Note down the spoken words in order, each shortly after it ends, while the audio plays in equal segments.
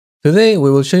Today we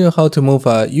will show you how to move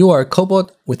a UR cobot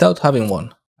without having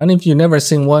one. And if you've never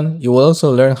seen one, you will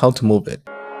also learn how to move it.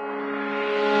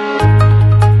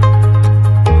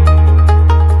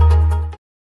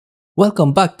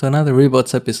 Welcome back to another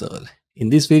Rebots episode. In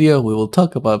this video we will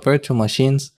talk about virtual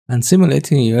machines and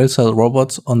simulating universal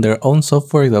robots on their own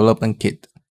software development kit.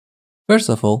 First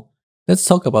of all, let's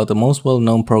talk about the most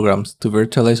well-known programs to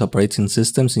virtualize operating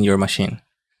systems in your machine.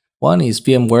 One is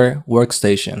Vmware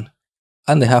Workstation,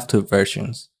 and they have two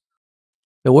versions.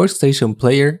 The Workstation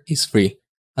Player is free,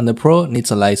 and the Pro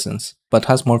needs a license, but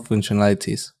has more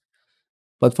functionalities.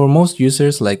 But for most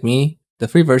users like me, the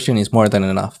free version is more than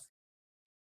enough.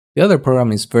 The other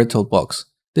program is Virtualbox.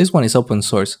 This one is open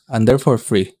source, and therefore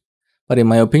free, but in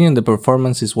my opinion the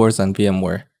performance is worse than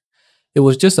Vmware. It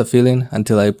was just a feeling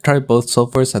until I tried both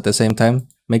softwares at the same time,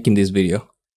 making this video.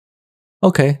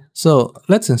 Okay, so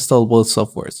let's install both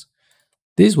softwares.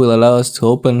 This will allow us to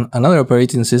open another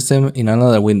operating system in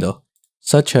another window,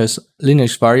 such as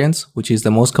Linux variants, which is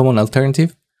the most common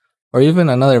alternative, or even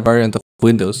another variant of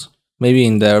Windows. Maybe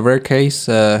in the rare case,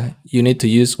 you need to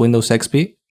use Windows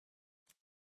XP.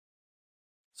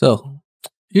 So,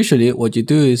 usually what you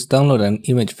do is download an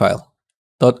image file,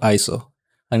 .iso,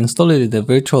 and install it in the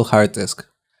virtual hard disk.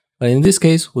 But in this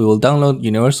case, we will download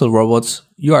Universal Robots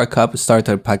URcap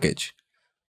starter package,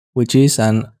 which is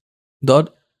an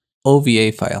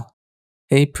 .ova file,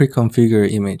 a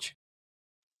pre-configured image.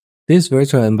 This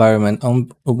virtual environment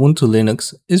on Ubuntu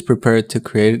Linux is prepared to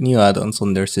create new add-ons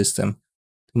on their system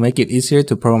to make it easier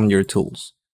to program your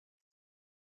tools.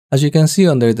 As you can see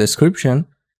under the description,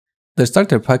 the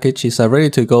starter package is a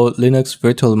ready-to-go Linux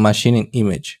virtual machine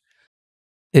image.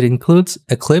 It includes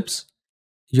Eclipse,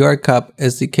 URcap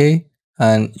SDK,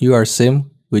 and URsim,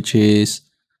 which is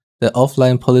the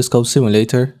offline Polyscope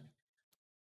simulator,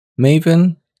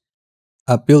 Maven,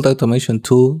 a build automation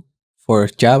tool for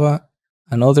Java,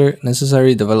 and other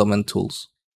necessary development tools.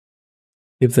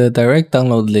 If the direct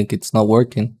download link is not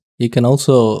working, you can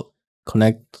also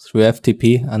connect through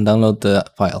FTP and download the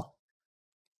file.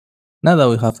 Now that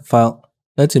we have the file,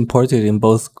 let's import it in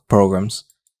both programs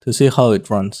to see how it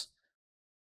runs.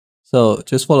 So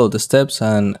just follow the steps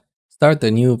and start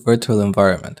the new virtual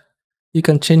environment. You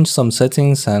can change some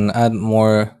settings and add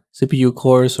more CPU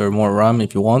cores or more RAM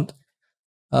if you want.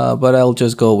 But I'll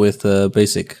just go with the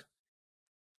basic.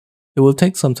 It will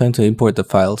take some time to import the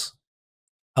files.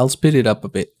 I'll speed it up a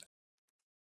bit.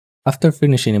 After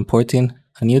finishing importing,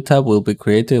 a new tab will be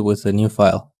created with the new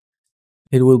file.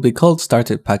 It will be called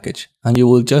Starter Package, and you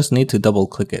will just need to double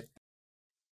click it.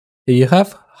 If you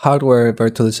have hardware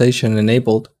virtualization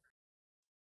enabled,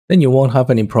 then you won't have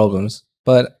any problems,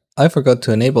 but I forgot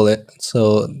to enable it,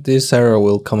 so this error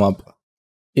will come up.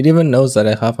 It even knows that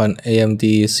I have an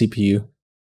AMD CPU.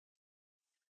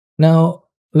 Now,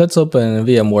 let's open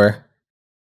VMware.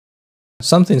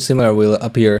 Something similar will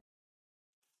appear.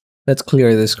 Let's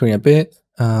clear the screen a bit.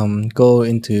 Go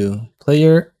into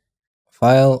Player,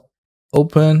 File,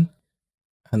 Open,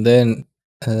 and then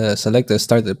select the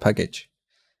starter package.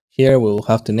 Here we'll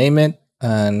have to name it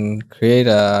and create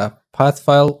a path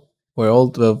file where all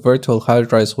the virtual hard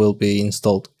drives will be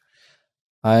installed.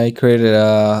 I created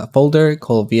a folder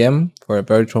called VM for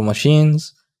virtual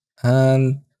machines,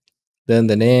 and then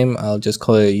the name, I'll just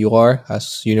call it UR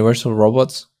as Universal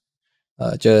Robots.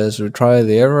 Just retry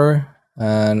the error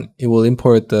and it will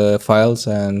import the files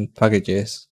and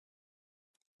packages.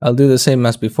 I'll do the same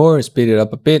as before, speed it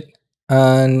up a bit,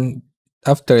 and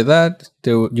after that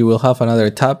you will have another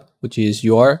tab which is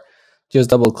UR.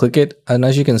 Just double click it, and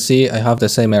as you can see I have the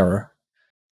same error.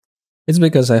 It's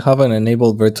because I haven't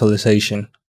enabled virtualization.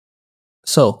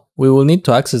 So we will need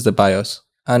to access the BIOS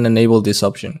and enable this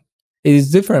option. It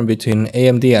is different between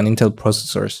AMD and Intel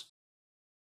processors.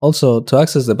 Also, to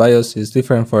access the BIOS is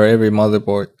different for every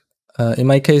motherboard. In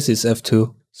my case it's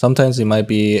F2, sometimes it might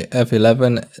be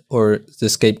F11 or the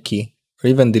escape key, or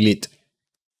even delete.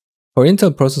 For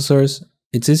Intel processors,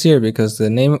 it's easier because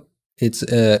the name it's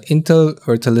Intel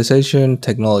Virtualization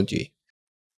Technology.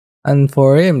 And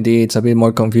for AMD it's a bit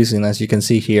more confusing, as you can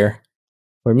see here.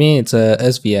 For me it's a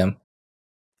SVM.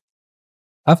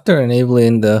 After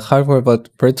enabling the hardware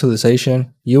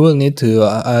virtualization, you will need to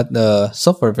add the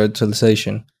software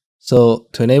virtualization. So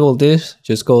to enable this,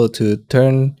 just go to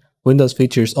Turn Windows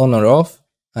Features On or Off,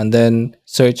 and then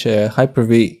search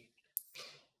Hyper-V.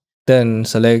 Then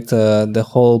select the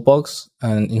whole box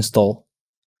and install.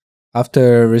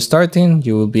 After restarting,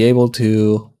 you will be able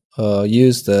to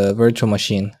use the virtual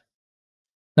machine.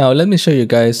 Now let me show you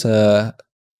guys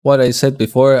what I said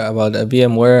before about a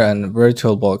VMware and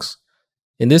Virtualbox.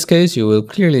 In this case, you will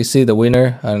clearly see the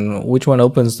winner and which one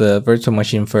opens the virtual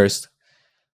machine first.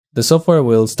 The software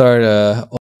will start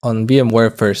on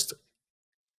VMware first.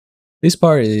 This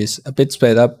part is a bit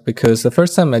sped up because the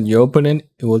first time that you open it,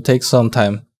 it will take some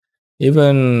time,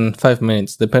 even 5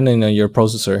 minutes, depending on your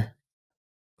processor.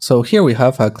 So here we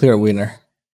have a clear winner.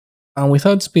 And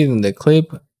without speeding the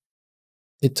clip,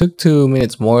 it took 2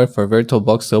 minutes more for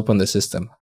Virtualbox to open the system.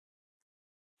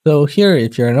 So here,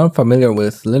 if you're not familiar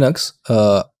with Linux,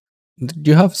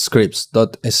 you have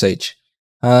scripts.sh,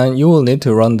 and you will need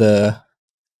to run the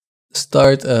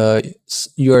start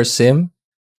URsim.sh.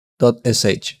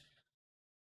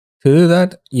 To do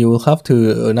that, you will have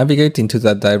to navigate into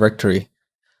that directory.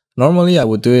 Normally, I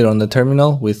would do it on the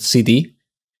terminal with cd,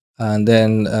 and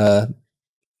then the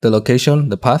location,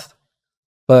 the path.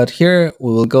 But here,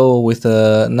 we will go with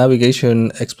the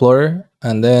Navigation Explorer,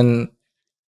 and then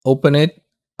open it,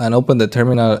 and open the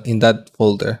terminal in that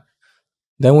folder.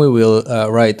 Then we will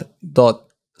write /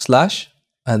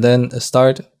 and then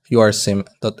start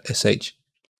URsim.sh.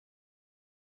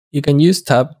 You can use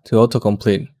tab to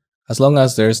autocomplete, as long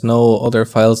as there's no other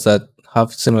files that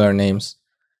have similar names.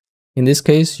 In this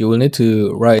case, you will need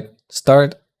to write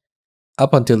start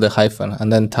up until the hyphen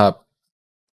and then tab.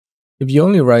 If you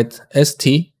only write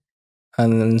st,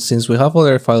 and since we have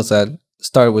other files that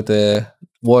start with the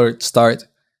word start,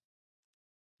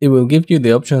 it will give you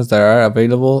the options that are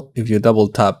available if you double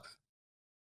tap.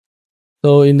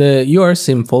 So in the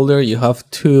URsim folder, you have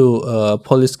two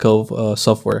Polyscope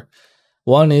software.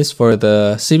 One is for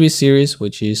the CB series,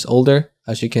 which is older.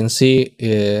 As you can see,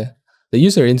 the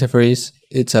user interface,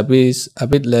 it's a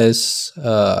bit less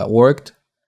worked.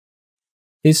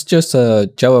 It's just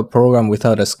a Java program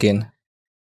without a skin.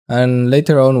 And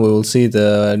later on, we will see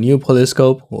the new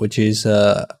Polyscope, which is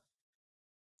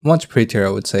much prettier,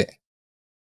 I would say.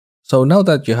 So now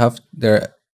that you have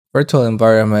the virtual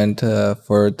environment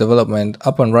for development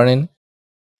up and running,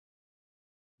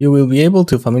 you will be able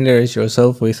to familiarize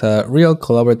yourself with a real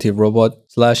collaborative robot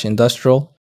 /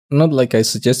 industrial, not like I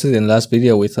suggested in the last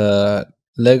video with a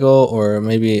Lego or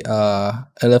maybe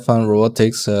Elephant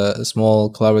Robotics, a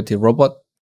small collaborative robot,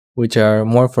 which are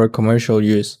more for commercial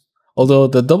use. Although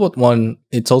the Dobot one,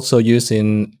 it's also used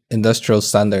in industrial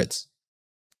standards.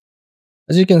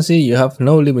 As you can see, you have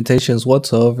no limitations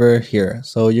whatsoever here,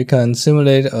 so you can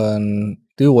simulate and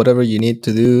do whatever you need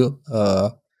to do,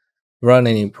 run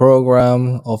any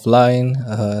program offline,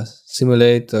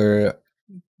 simulate or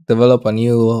develop a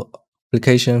new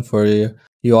application for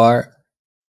UR.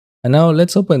 And now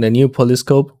let's open the new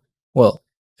Polyscope. Well,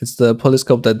 it's the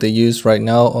Polyscope that they use right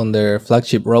now on their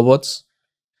flagship robots,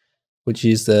 which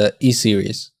is the E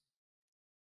series.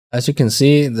 As you can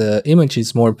see, the image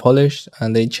is more polished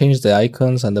and they changed the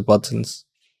icons and the buttons.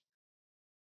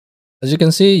 As you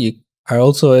can see, you are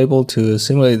also able to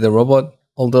simulate the robot,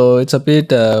 although it's a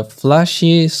bit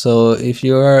flashy, so if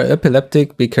you are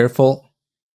epileptic, be careful.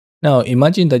 Now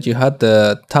imagine that you had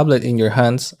the tablet in your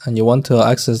hands and you want to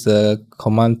access the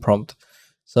command prompt.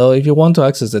 So if you want to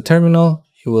access the terminal,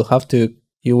 you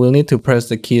will need to press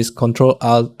the keys Ctrl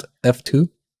Alt F2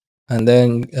 and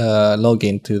then log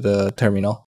into the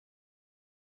terminal.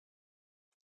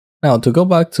 Now to go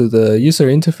back to the user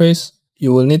interface,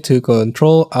 you will need to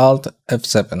Ctrl Alt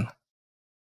F7.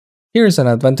 Here is an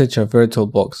advantage of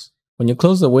Virtualbox. When you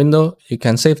close the window, you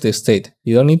can save the state.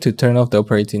 You don't need to turn off the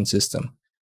operating system.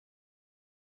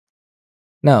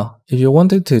 Now, if you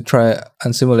wanted to try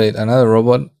and simulate another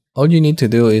robot, all you need to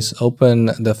do is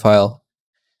open the file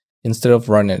instead of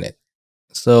running it.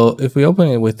 So if we open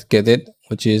it with gedit,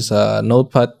 which is a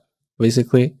notepad,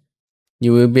 basically,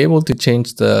 you will be able to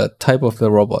change the type of the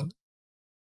robot.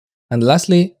 And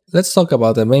lastly, let's talk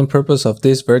about the main purpose of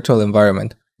this virtual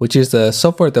environment, which is the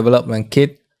software development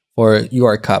kit for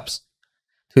URcaps.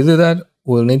 To do that,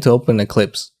 we'll need to open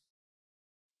Eclipse.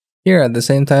 Here at the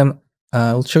same time,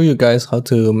 I'll show you guys how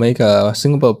to make a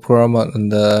single program on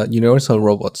the Universal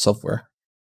Robot software.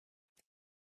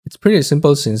 It's pretty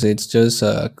simple since it's just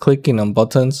clicking on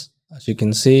buttons. As you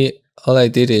can see, all I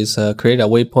did is create a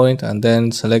waypoint and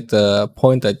then select the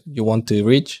point that you want to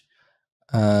reach,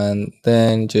 and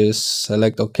then just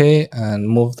select OK and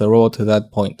move the robot to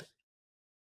that point.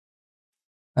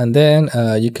 And then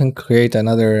you can create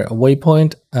another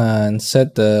waypoint and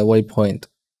set the waypoint.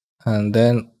 And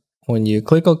then when you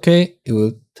click OK, it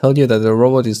will tell you that the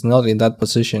robot is not in that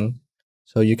position.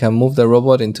 So you can move the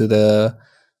robot into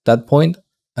that point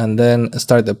and then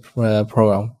start the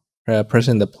program,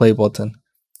 pressing the play button.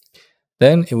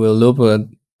 Then it will loop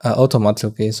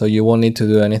automatically, so you won't need to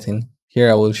do anything. Here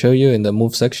I will show you in the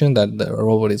move section that the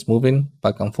robot is moving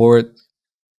back and forward.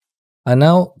 And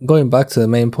now going back to the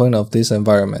main point of this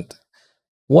environment.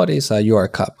 What is a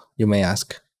URcap, you may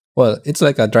ask? Well, it's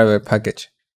like a driver package.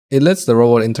 it lets the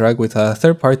robot interact with a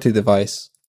third-party device,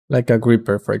 like a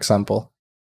gripper for example.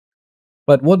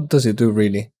 But what does it do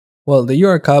really? Well, the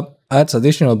URcap adds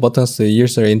additional buttons to the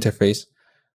user interface.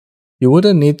 You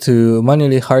wouldn't need to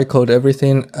manually hardcode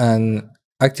everything and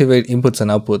activate inputs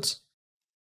and outputs.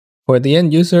 For the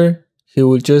end user, he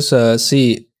will just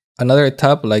see another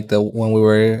tab like the when we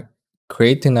were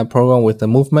creating a program with the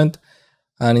movement,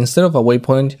 and instead of a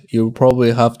waypoint, you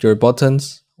probably have your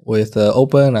buttons with the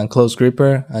open and close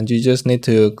gripper, and you just need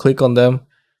to click on them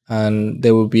and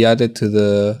they will be added to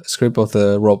the script of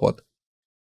the robot.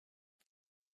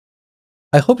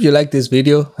 I hope you liked this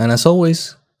video, and as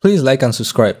always, please like and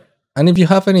subscribe. And if you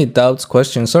have any doubts,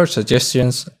 questions or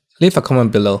suggestions, leave a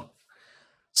comment below.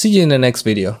 See you in the next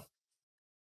video.